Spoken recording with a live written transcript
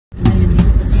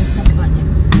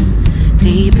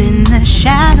deep in the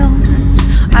shadows.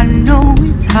 I know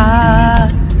it's hard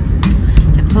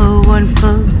to put one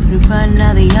foot in front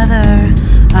of the other.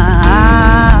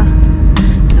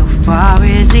 So far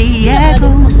is the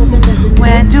echo.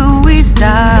 Where do we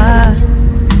start?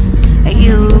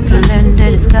 You can learn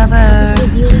to discover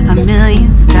a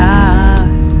million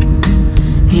stars.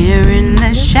 Here in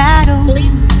the shadows,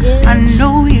 I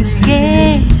know you're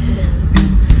scared.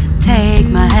 Take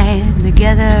my hand,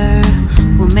 together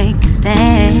we'll make a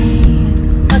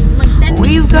stand.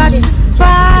 We've got to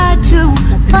fight to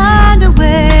find a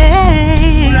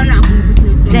way.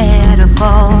 Dare to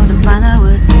fall to find out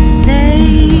what to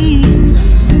say.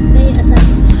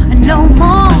 No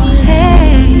more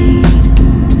hate.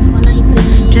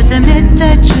 Just admit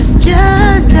that you're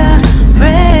just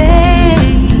afraid.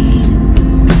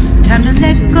 Time to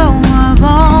let go of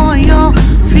all your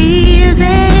fears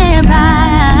and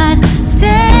pride.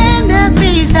 Stand up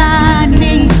beside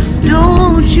me,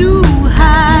 don't you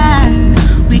hide.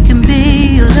 We can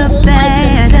build a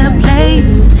better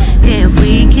place. If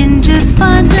we can just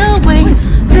find a way,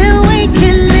 then we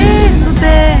can live a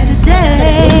better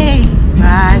day.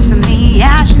 Rise from the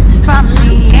ashes, from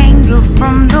the anger,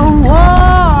 from the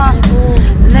war.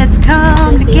 Let's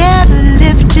come together,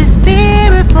 lift your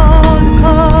spirit for the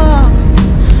cause.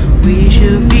 We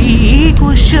should be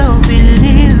equal, should be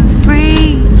living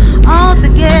free. All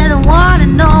together, one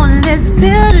and all, let's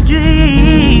build a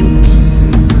dream.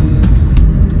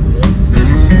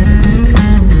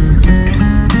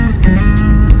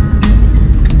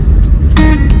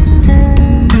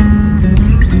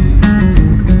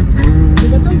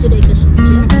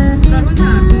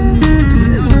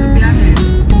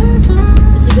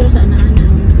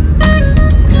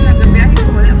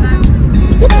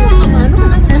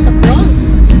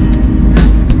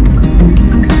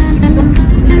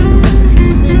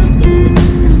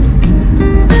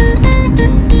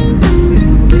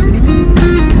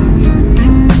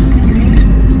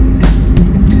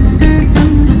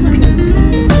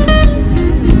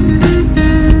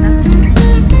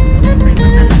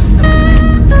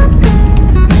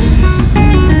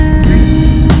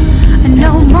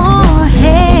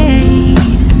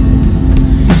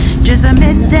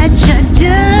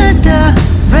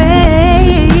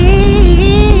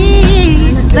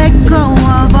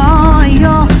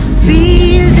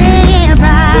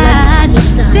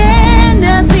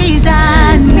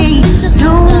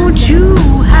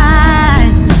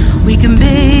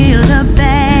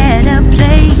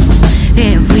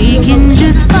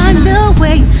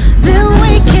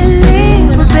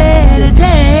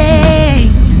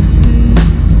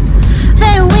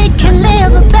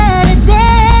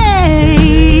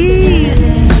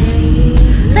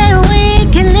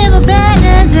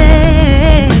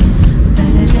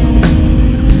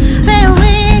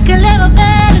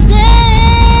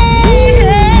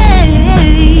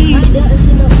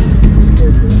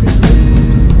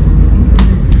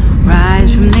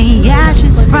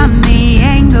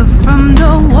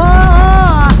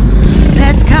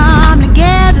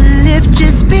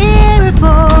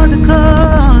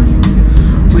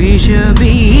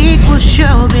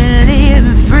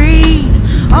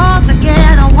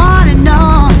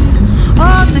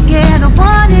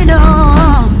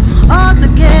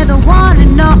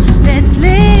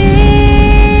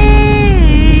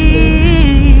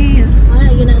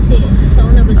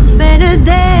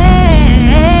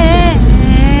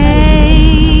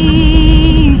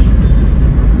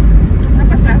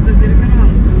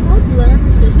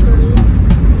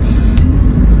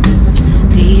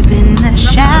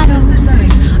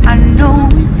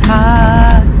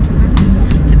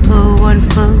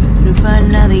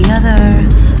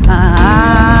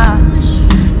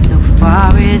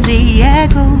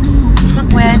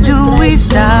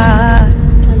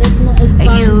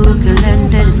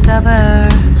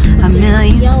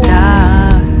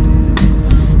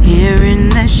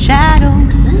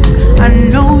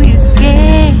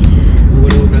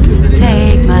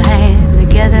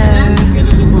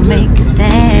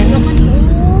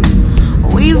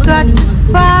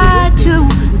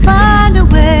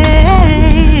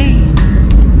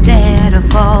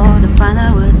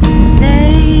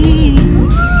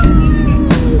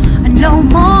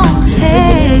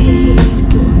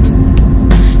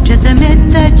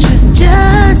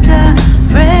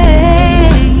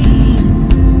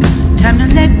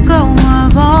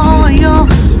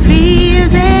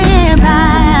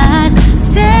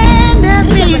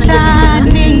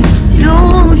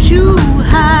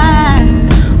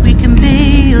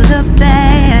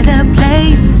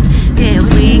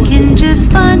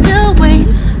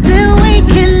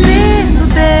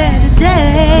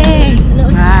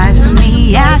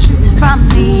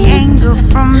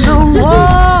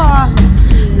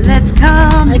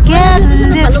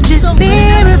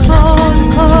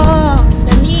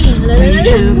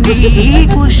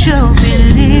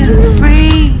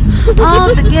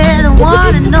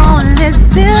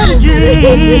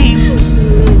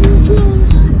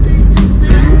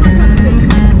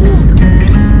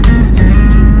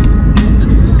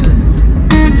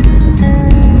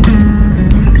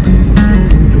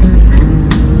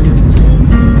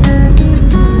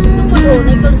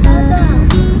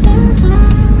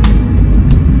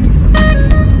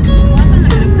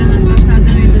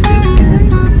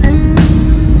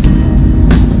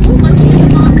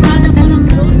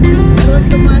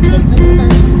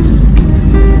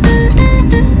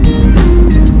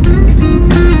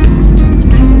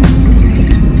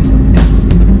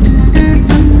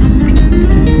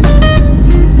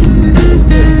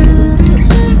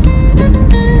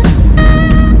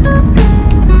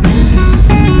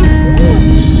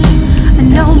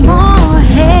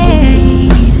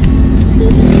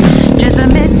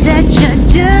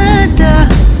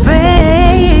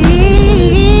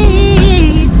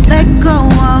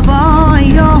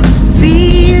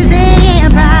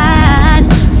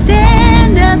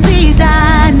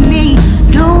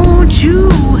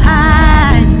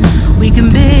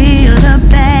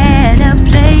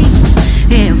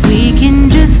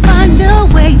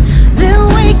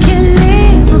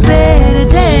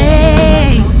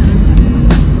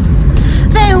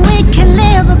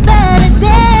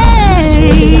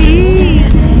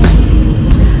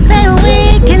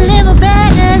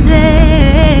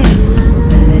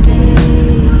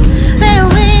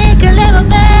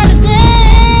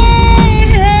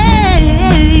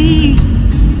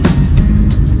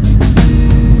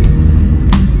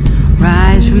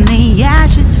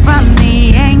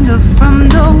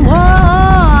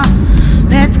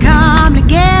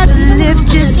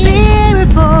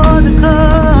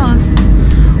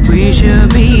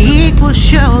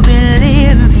 She'll be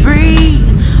living free.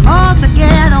 All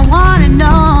together, one and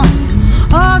all.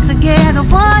 All together,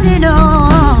 one and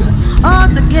all. All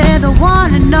together,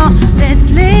 one and all. Let's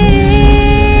live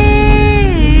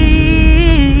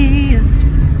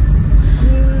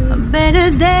a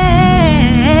better day.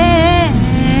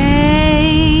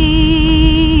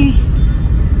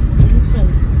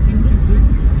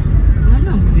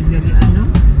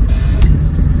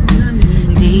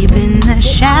 Deep in the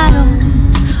shadows,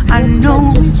 I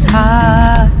know it's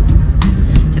hard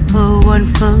to put one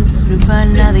foot in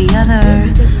front of the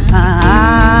other.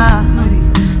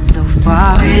 So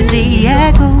far is the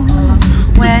echo,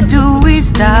 where do we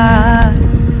start?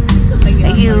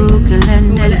 You can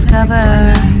learn to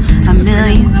discover a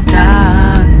million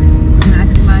stars.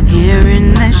 Here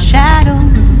in the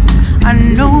shadows, I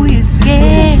know you're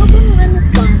scared.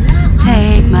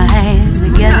 Take my hand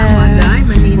together,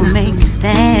 we'll make a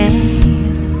stand.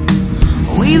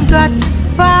 We've got to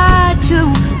fight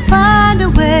to find a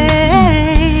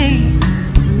way.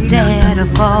 Dare to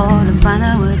fall to find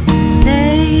out what to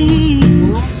say.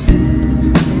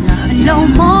 No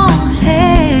more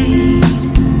hate.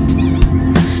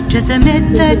 Just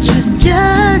admit that you're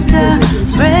just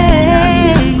afraid.